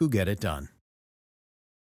ones who get it done.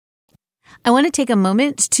 I want to take a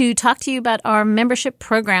moment to talk to you about our membership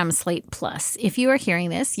program, Slate Plus. If you are hearing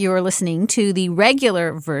this, you are listening to the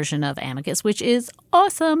regular version of Amicus, which is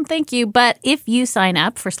awesome. Thank you. But if you sign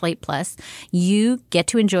up for Slate Plus, you get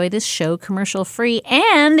to enjoy this show commercial free,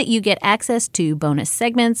 and you get access to bonus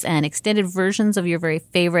segments and extended versions of your very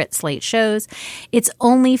favorite Slate shows. It's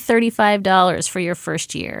only $35 for your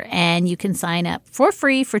first year, and you can sign up for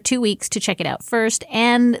free for 2 weeks to check it out first.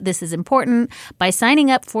 And this is important. By signing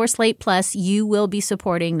up for Slate Plus, you will be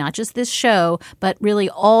supporting not just this show, but really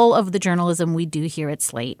all of the journalism we do here at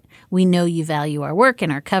Slate. We know you value our work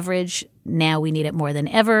and our coverage. Now we need it more than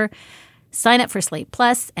ever. Sign up for Slate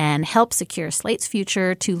Plus and help secure Slate's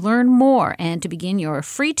future. To learn more and to begin your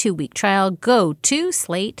free 2-week trial, go to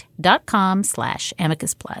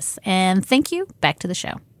slate.com/amicusplus. And thank you. Back to the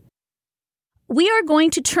show. We are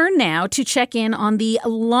going to turn now to check in on the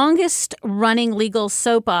longest-running legal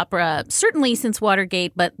soap opera, certainly since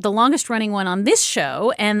Watergate, but the longest-running one on this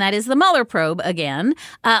show, and that is the Mueller probe again.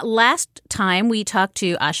 Last time, we talked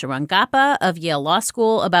to Asha Rangappa of Yale Law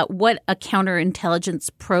School about what a counterintelligence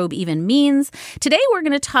probe even means. Today, we're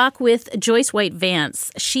going to talk with Joyce White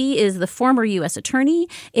Vance. She is the former U.S. attorney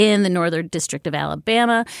in the Northern District of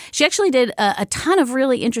Alabama. She actually did a ton of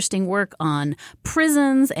really interesting work on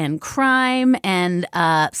prisons and crime and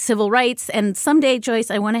civil rights. And someday,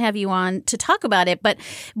 Joyce, I want to have you on to talk about it. But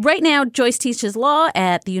right now, Joyce teaches law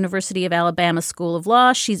at the University of Alabama School of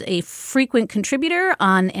Law. She's a frequent contributor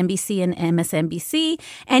on NBC and MSNBC.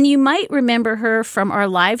 And you might remember her from our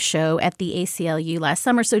live show at the ACLU last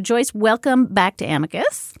summer. So, Joyce, welcome back to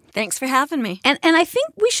Amicus. Thanks for having me. And I think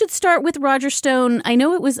we should start with Roger Stone. I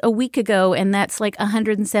know it was a week ago, and that's like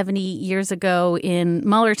 170 years ago in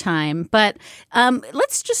Mueller time. But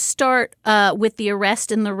let's just start with the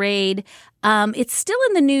arrest and the raid. It's still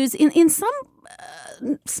in the news in some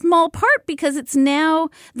small part because it's now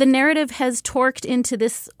the narrative has torqued into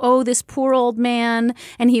this poor old man,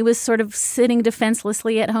 and he was sort of sitting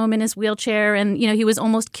defenselessly at home in his wheelchair, and he was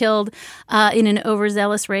almost killed in an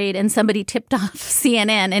overzealous raid, and somebody tipped off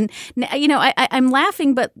CNN. And I'm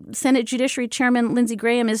laughing, but Senate Judiciary Chairman Lindsey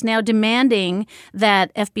Graham is now demanding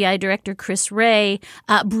that FBI Director Chris Wray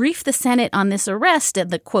brief the Senate on this arrest,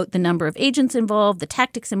 the number of agents involved, the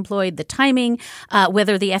tactics employed, the timing,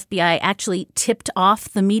 whether the FBI actually tipped off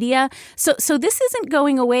the media. So this isn't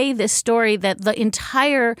going away, this story that the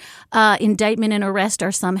entire indictment and arrest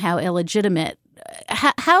are somehow illegitimate.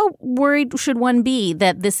 How worried should one be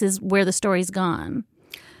that this is where the story's gone?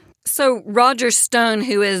 So Roger Stone,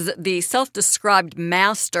 who is the self-described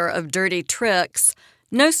master of dirty tricks,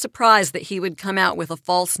 no surprise that he would come out with a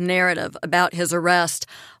false narrative about his arrest.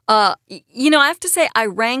 I have to say I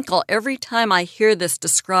rankle every time I hear this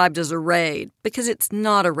described as a raid because it's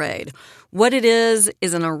not a raid. What it is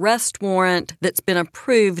an arrest warrant that's been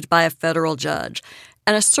approved by a federal judge.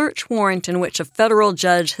 And a search warrant in which a federal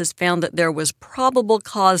judge has found that there was probable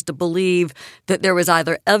cause to believe that there was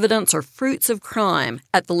either evidence or fruits of crime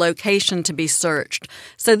at the location to be searched.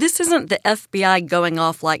 So this isn't the FBI going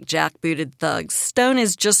off like jackbooted thugs. Stone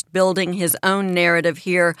is just building his own narrative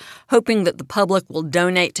here, hoping that the public will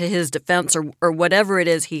donate to his defense or whatever it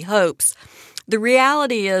is he hopes. The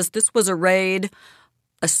reality is this was a raid,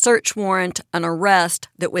 a search warrant, an arrest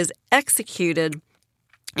that was executed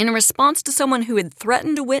in response to someone who had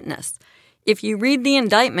threatened a witness. If you read the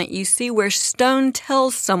indictment, you see where Stone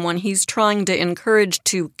tells someone he's trying to encourage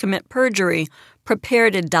to commit perjury, prepare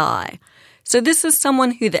to die. So this is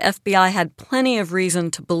someone who the FBI had plenty of reason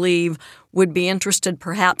to believe would be interested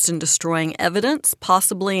perhaps in destroying evidence,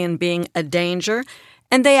 possibly in being a danger.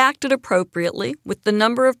 And they acted appropriately with the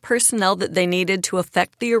number of personnel that they needed to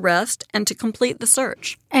effect the arrest and to complete the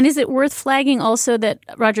search. And is it worth flagging also that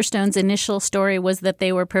Roger Stone's initial story was that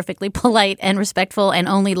they were perfectly polite and respectful and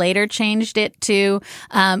only later changed it to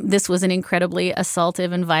this was an incredibly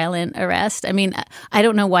assaultive and violent arrest? I mean, I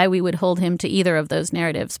don't know why we would hold him to either of those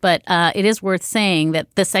narratives, but it is worth saying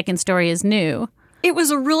that the second story is new. It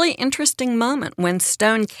was a really interesting moment when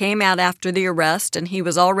Stone came out after the arrest and he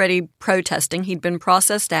was already protesting. He'd been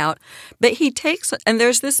processed out. But he takes – and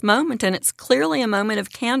there's this moment, and it's clearly a moment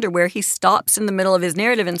of candor where he stops in the middle of his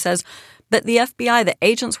narrative and says, but the FBI, the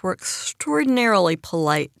agents were extraordinarily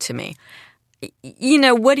polite to me.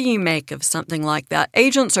 What do you make of something like that?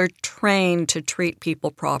 Agents are trained to treat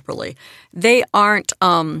people properly. They aren't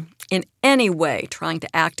in any way trying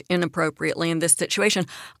to act inappropriately in this situation.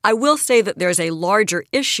 I will say that there's a larger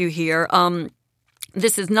issue here.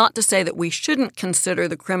 This is not to say that we shouldn't consider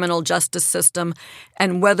the criminal justice system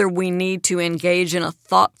and whether we need to engage in a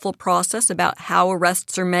thoughtful process about how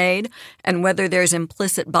arrests are made and whether there's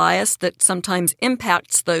implicit bias that sometimes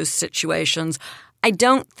impacts those situations. I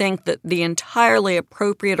don't think that the entirely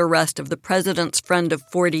appropriate arrest of the president's friend of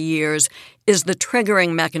 40 years is the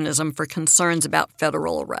triggering mechanism for concerns about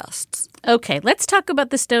federal arrests. Okay, let's talk about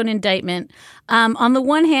the Stone indictment. On the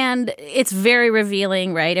one hand, it's very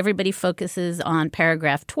revealing, right? Everybody focuses on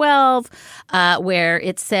paragraph 12, where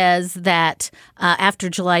it says that after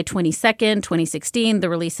July 22nd, 2016, the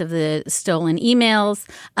release of the stolen emails,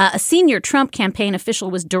 a senior Trump campaign official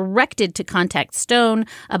was directed to contact Stone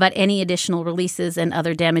about any additional releases and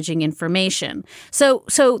other damaging information. So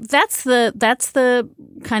that's the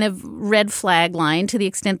kind of red flag line, to the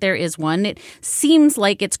extent there is one. It seems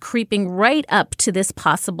like it's creeping right up to this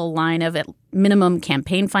possible line of at minimum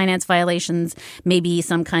campaign finance violations, maybe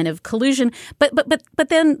some kind of collusion. But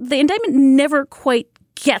then the indictment never quite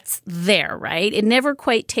gets there, right? It never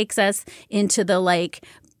quite takes us into the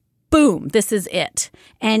boom, this is it.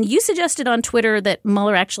 And you suggested on Twitter that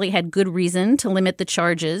Mueller actually had good reason to limit the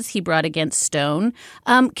charges he brought against Stone.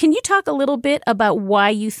 Can you talk a little bit about why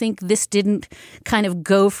you think this didn't kind of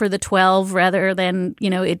go for the 12 rather than,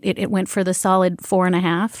 it went for the solid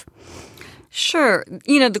 4.5? Sure.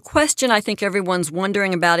 The question I think everyone's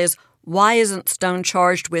wondering about is, why isn't Stone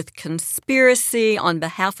charged with conspiracy on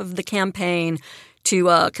behalf of the campaign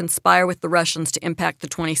to conspire with the Russians to impact the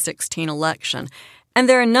 2016 election? And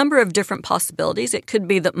there are a number of different possibilities. It could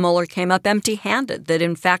be that Mueller came up empty-handed, that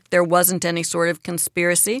in fact there wasn't any sort of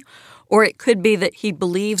conspiracy. Or it could be that he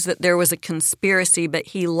believes that there was a conspiracy, but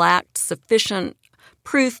he lacked sufficient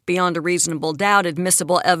proof beyond a reasonable doubt,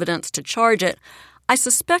 admissible evidence to charge it. I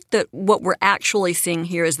suspect that what we're actually seeing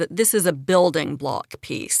here is that this is a building block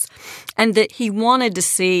piece, and that he wanted to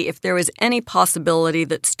see if there was any possibility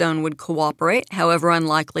that Stone would cooperate, however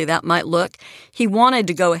unlikely that might look. He wanted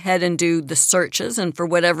to go ahead and do the searches, and for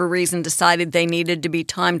whatever reason decided they needed to be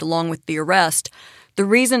timed along with the arrest. The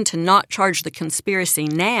reason to not charge the conspiracy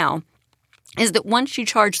now is that once you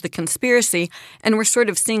charge the conspiracy, and we're sort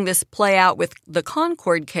of seeing this play out with the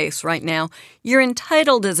Concord case right now, you're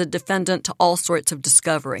entitled as a defendant to all sorts of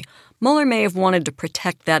discovery. Mueller may have wanted to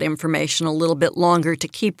protect that information a little bit longer to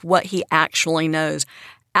keep what he actually knows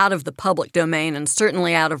out of the public domain and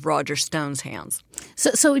certainly out of Roger Stone's hands.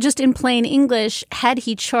 So just in plain English, had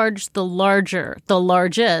he charged the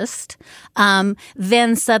largest,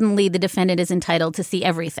 then suddenly the defendant is entitled to see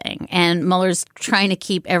everything. And Mueller's trying to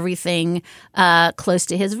keep everything close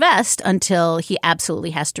to his vest until he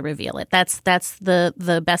absolutely has to reveal it. That's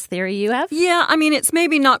the best theory you have? Yeah, I mean, it's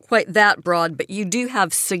maybe not quite that broad, but you do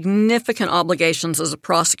have significant obligations as a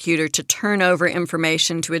prosecutor to turn over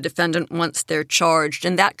information to a defendant once they're charged.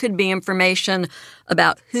 And that could be information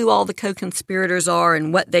about who all the co-conspirators are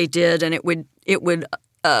and what they did, and it would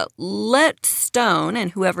let Stone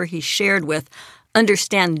and whoever he shared with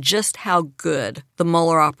understand just how good the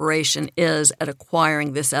Mueller operation is at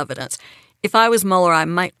acquiring this evidence. If I was Mueller, I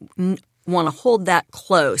might want to hold that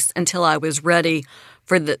close until I was ready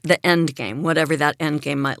for the end game, whatever that end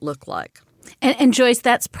game might look like. And Joyce,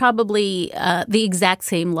 that's probably the exact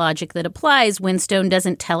same logic that applies when Stone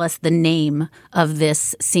doesn't tell us the name of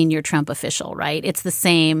this senior Trump official, right? It's the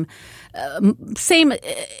same,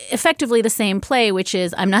 effectively the same play, which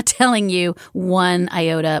is I'm not telling you one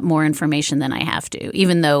iota more information than I have to,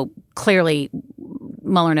 even though clearly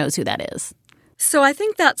Mueller knows who that is. So I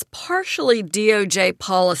think that's partially DOJ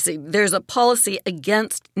policy. There's a policy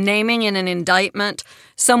against naming in an indictment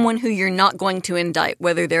someone who you're not going to indict,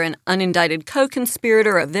 whether they're an unindicted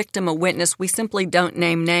co-conspirator, a victim, a witness. We simply don't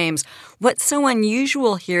name names. What's so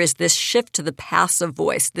unusual here is this shift to the passive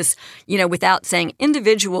voice, this, without saying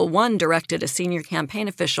individual one directed a senior campaign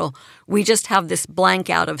official, we just have this blank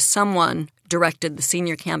out of someone directed the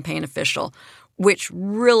senior campaign official, which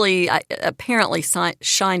really apparently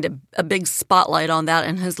shined a big spotlight on that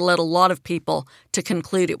and has led a lot of people to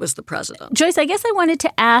conclude it was the president. Joyce, I guess I wanted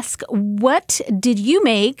to ask, what did you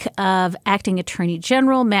make of Acting Attorney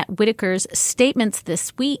General Matt Whitaker's statements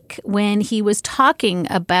this week when he was talking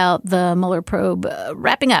about the Mueller probe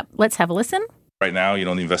wrapping up? Let's have a listen. Right now, the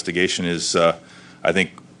investigation is, I think,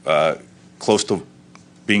 close to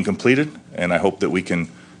being completed, and I hope that we can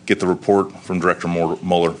get the report from Director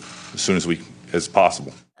Mueller as soon as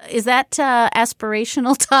possible. Is that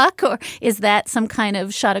aspirational talk, or is that some kind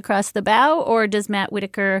of shot across the bow, or does Matt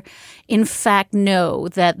Whitaker in fact know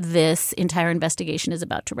that this entire investigation is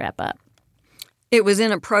about to wrap up? It was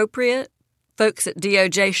inappropriate. Folks at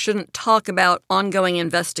DOJ shouldn't talk about ongoing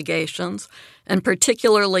investigations. And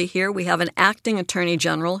particularly here, we have an acting attorney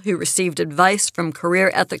general who received advice from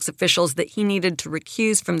career ethics officials that he needed to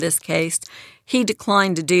recuse from this case. He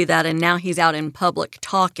declined to do that, and now he's out in public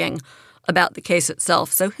talking about the case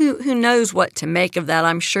itself. So who knows what to make of that?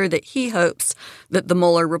 I'm sure that he hopes that the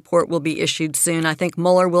Mueller report will be issued soon. I think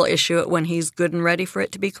Mueller will issue it when he's good and ready for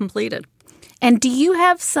it to be completed. And do you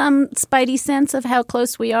have some spidey sense of how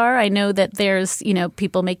close we are? I know that there's,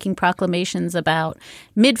 people making proclamations about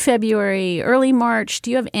mid-February, early March.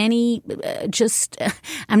 Do you have any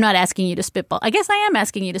I'm not asking you to spitball. I guess I am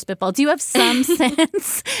asking you to spitball. Do you have some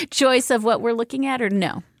sense, Joyce, of what we're looking at, or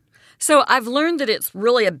no? So I've learned that it's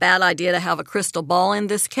really a bad idea to have a crystal ball in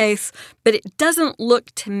this case, but it doesn't look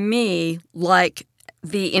to me like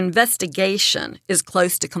the investigation is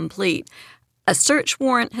close to complete. A search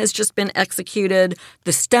warrant has just been executed.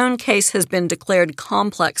 The Stone case has been declared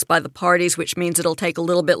complex by the parties, which means it'll take a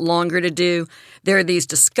little bit longer to do. There are these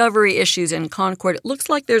discovery issues in Concord. It looks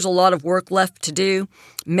like there's a lot of work left to do.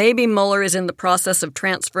 Maybe Mueller is in the process of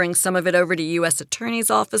transferring some of it over to U.S. attorneys'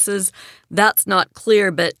 offices. That's not clear,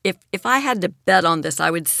 but if I had to bet on this,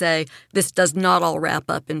 I would say this does not all wrap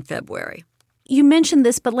up in February. You mentioned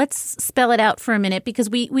this, but let's spell it out for a minute, because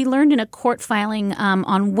we learned in a court filing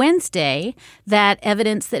on Wednesday that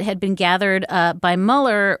evidence that had been gathered by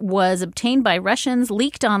Mueller was obtained by Russians,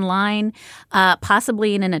 leaked online,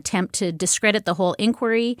 possibly in an attempt to discredit the whole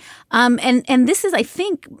inquiry. And this is, I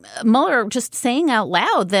think, Mueller just saying out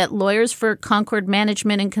loud that lawyers for Concord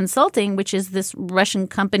Management and Consulting, which is this Russian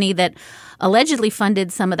company that allegedly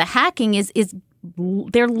funded some of the hacking, is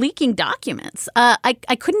they're leaking documents. I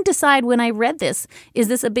couldn't decide when I read this. Is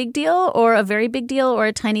this a big deal or a very big deal or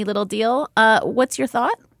a tiny little deal? What's your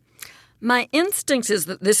thought? My instinct is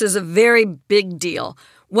that this is a very big deal.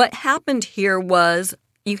 What happened here was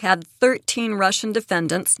you had 13 Russian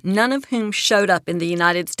defendants, none of whom showed up in the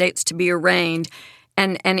United States to be arraigned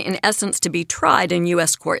and in essence to be tried in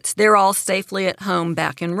U.S. courts. They're all safely at home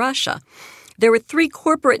back in Russia. There were 3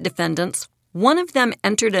 corporate defendants. One of them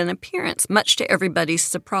entered an appearance, much to everybody's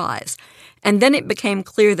surprise. And then it became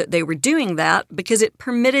clear that they were doing that because it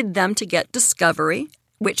permitted them to get discovery,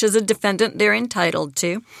 which as a defendant they're entitled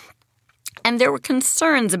to. And there were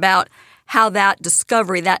concerns about how that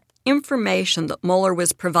discovery, that information that Mueller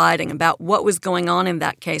was providing about what was going on in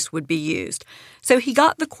that case would be used. So he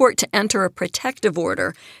got the court to enter a protective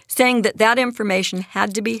order saying that that information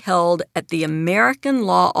had to be held at the American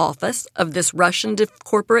law office of this Russian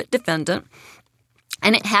corporate defendant,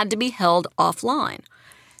 and it had to be held offline.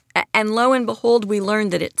 And lo and behold, we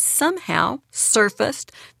learned that it somehow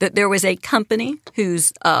surfaced that there was a company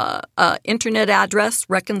whose internet address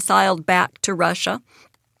reconciled back to Russia,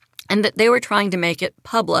 and that they were trying to make it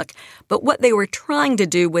public. But what they were trying to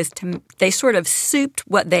do was they sort of souped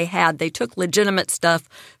what they had. They took legitimate stuff,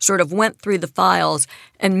 sort of went through the files,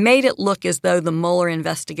 and made it look as though the Mueller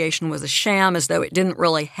investigation was a sham, as though it didn't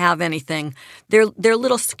really have anything. Their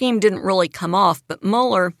little scheme didn't really come off, but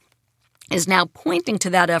Mueller is now pointing to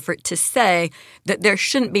that effort to say that there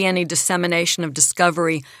shouldn't be any dissemination of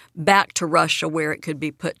discovery back to Russia where it could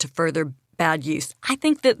be put to further bad use. I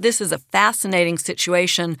think that this is a fascinating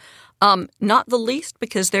situation, not the least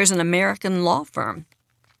because there's an American law firm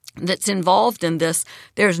that's involved in this.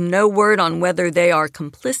 There's no word on whether they are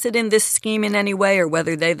complicit in this scheme in any way or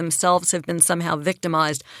whether they themselves have been somehow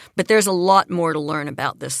victimized, but there's a lot more to learn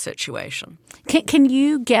about this situation. Can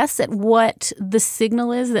you guess at what the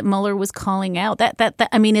signal is that Mueller was calling out? That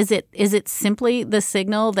I mean, is it simply the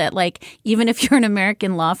signal that, like, even if you're an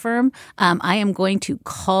American law firm, I am going to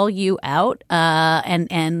call you out,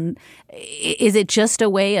 and is it just a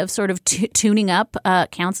way of sort of tuning up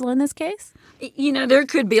counsel in this case? You know, there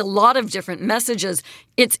could be a lot of different messages.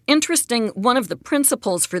 It's interesting. One of the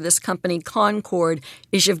principals for this company, Concord,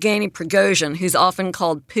 is Yevgeny Prigozhin, who's often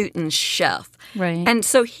called Putin's chef. Right. And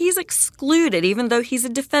so he's excluded, even though he's a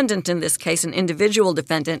defendant in this case, an individual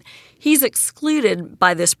defendant, he's excluded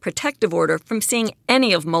by this protective order from seeing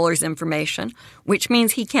any of Mueller's information, which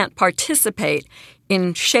means he can't participate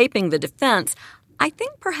in shaping the defense. I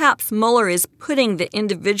think perhaps Mueller is putting the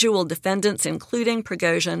individual defendants, including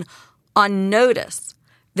Prigozhin, on notice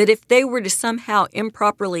that if they were to somehow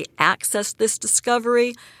improperly access this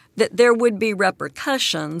discovery, that there would be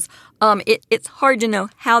repercussions. It's hard to know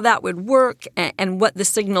how that would work and what the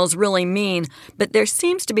signals really mean, but there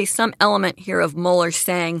seems to be some element here of Mueller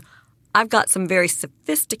saying, I've got some very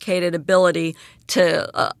sophisticated ability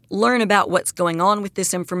to learn about what's going on with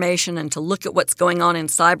this information and to look at what's going on in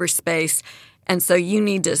cyberspace, and so you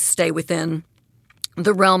need to stay within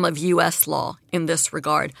the realm of U.S. law in this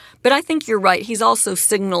regard. But I think you're right. He's also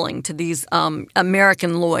signaling to these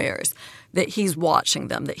American lawyers that he's watching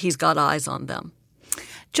them, that he's got eyes on them.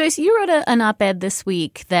 Joyce, you wrote an op-ed this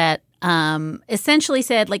week that essentially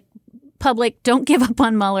said, like, public, don't give up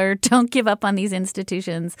on Mueller. Don't give up on these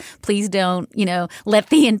institutions. Please don't, let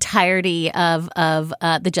the entirety of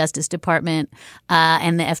the Justice Department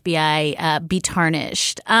and the FBI be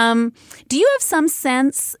tarnished. Do you have some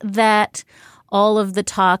sense that all of the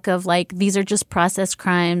talk of, like, these are just process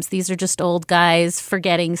crimes, these are just old guys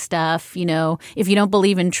forgetting stuff, if you don't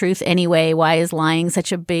believe in truth anyway, why is lying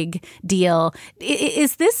such a big deal?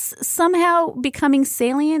 Is this somehow becoming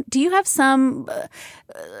salient? Do you have some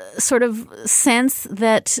sort of sense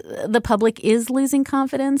that the public is losing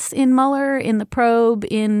confidence in Mueller, in the probe,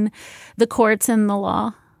 in the courts and the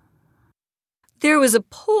law? There was a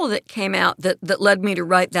poll that came out that led me to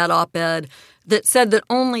write that op-ed that said that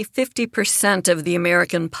only 50% of the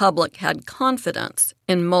American public had confidence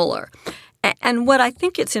in Mueller. And what I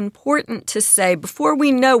think it's important to say, before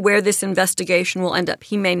we know where this investigation will end up,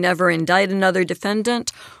 he may never indict another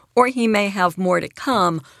defendant, or he may have more to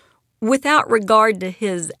come. Without regard to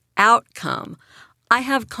his outcome, I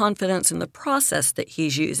have confidence in the process that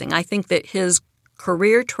he's using. I think that his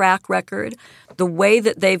career track record, the way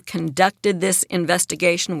that they've conducted this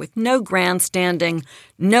investigation with no grandstanding,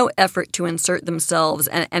 no effort to insert themselves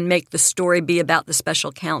and make the story be about the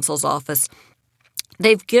special counsel's office,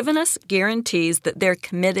 they've given us guarantees that they're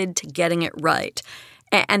committed to getting it right.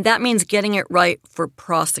 And that means getting it right for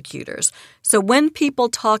prosecutors. So when people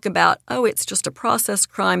talk about, oh, it's just a process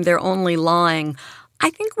crime, they're only lying, I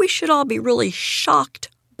think we should all be really shocked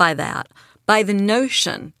by that, by the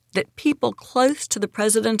notion that people close to the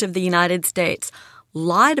President of the United States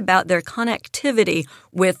lied about their connectivity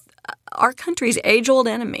with our country's age-old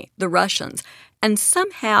enemy, the Russians. And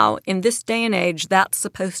somehow, in this day and age, that's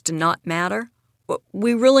supposed to not matter.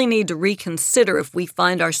 We really need to reconsider if we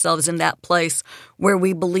find ourselves in that place where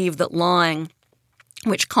we believe that lying,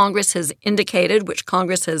 which Congress has indicated, which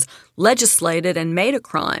Congress has legislated and made a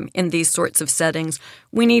crime in these sorts of settings,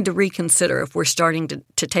 we need to reconsider if we're starting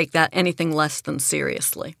to take that anything less than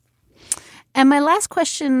seriously. And my last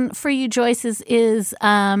question for you, Joyce, is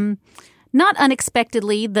not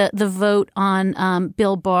unexpectedly, the vote on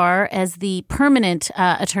Bill Barr as the permanent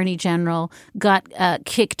Attorney General got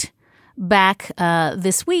kicked back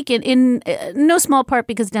this week, in no small part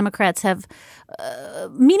because Democrats have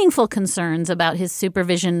meaningful concerns about his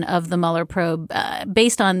supervision of the Mueller probe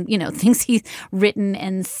based on, things he's written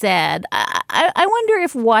and said. I wonder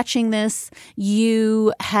if watching this,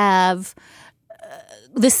 you have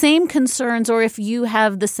the same concerns, or if you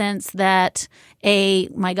have the sense that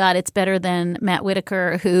my God, it's better than Matt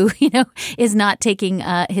Whitaker, who, is not taking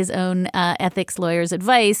his own ethics lawyer's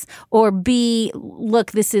advice, or B,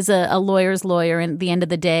 look, this is a lawyer's lawyer, and at the end of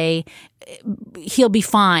the day, he'll be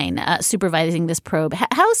fine supervising this probe.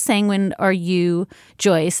 How sanguine are you,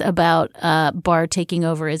 Joyce, about Barr taking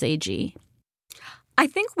over as AG? I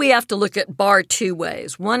think we have to look at Barr two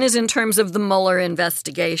ways. One is in terms of the Mueller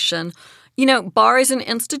investigation. Barr is an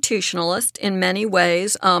institutionalist in many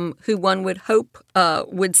ways, who one would hope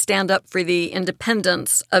would stand up for the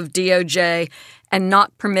independence of DOJ and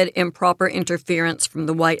not permit improper interference from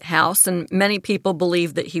the White House. And many people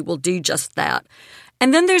believe that he will do just that.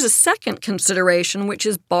 And then there's a second consideration, which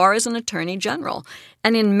is Barr as an attorney general.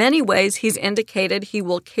 And in many ways, he's indicated he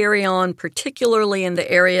will carry on, particularly in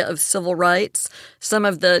the area of civil rights, some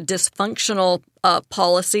of the dysfunctional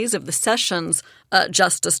policies of the Sessions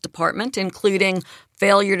Justice Department, including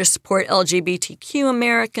failure to support LGBTQ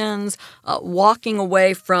Americans, walking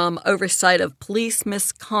away from oversight of police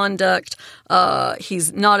misconduct.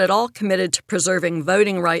 He's not at all committed to preserving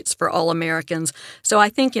voting rights for all Americans. So I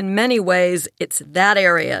think in many ways it's that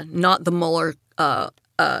area, not the Mueller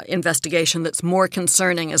investigation, that's more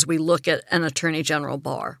concerning as we look at an Attorney General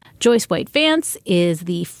Barr. Joyce White Vance is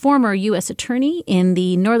the former U.S. Attorney in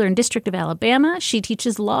the Northern District of Alabama. She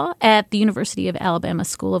teaches law at the University of Alabama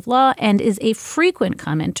School of Law and is a frequent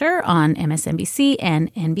commenter on MSNBC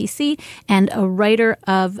and NBC and a writer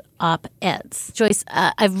of op-eds. Joyce,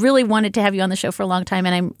 I've really wanted to have you on the show for a long time,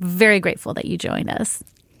 and I'm very grateful that you joined us.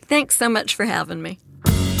 Thanks so much for having me.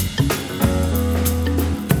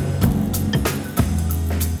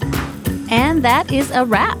 And that is a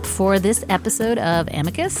wrap for this episode of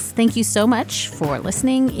Amicus. Thank you so much for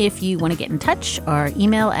listening. If you want to get in touch, our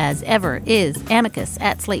email, as ever, is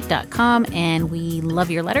amicus@slate.com, and we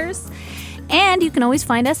love your letters. And you can always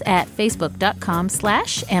find us at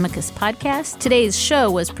facebook.com/Amicus Podcast. Today's show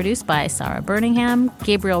was produced by Sarah Birmingham.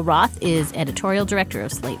 Gabriel Roth is editorial director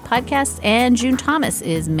of Slate Podcasts, and June Thomas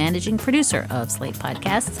is managing producer of Slate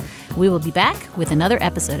Podcasts. We will be back with another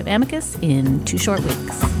episode of Amicus in 2 short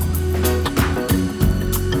weeks.